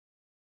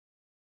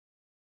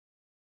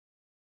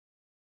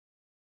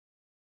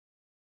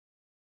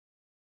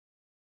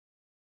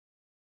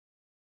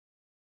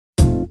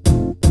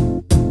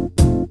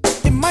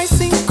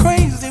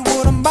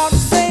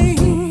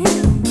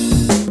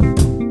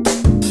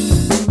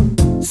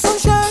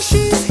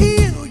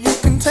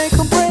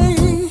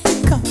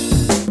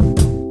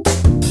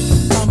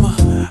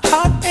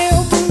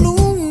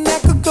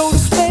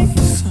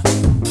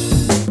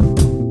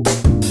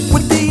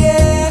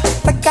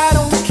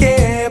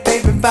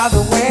by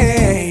the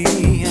way.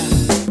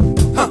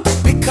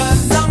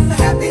 Because I'm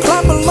happy.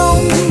 Clap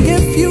along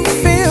if you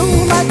feel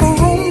like a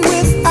room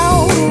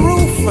without a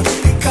roof.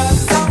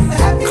 Because I'm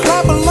happy.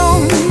 Clap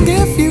along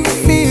if you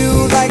feel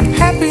like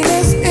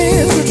happiness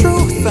is the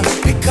truth.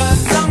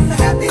 Because I'm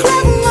happy.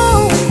 Clap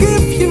along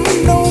if you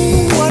know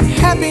what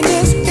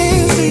happiness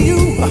is to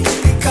you.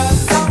 Because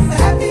I'm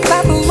happy.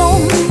 Clap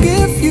along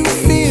if you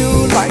feel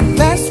like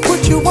that's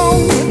what you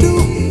want to do.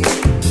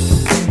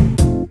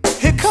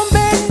 Here come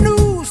bad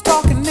news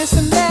talking this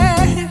and that.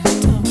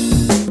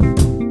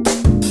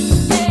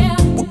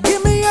 Well,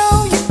 give me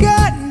all you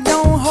got and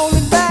don't hold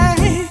it back.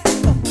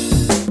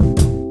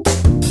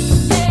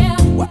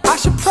 Well, I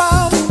should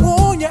probably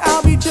warn you,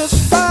 I'll be just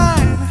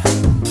fine.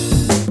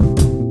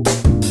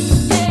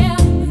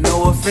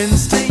 No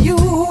offense to you,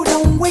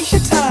 don't waste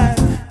your time.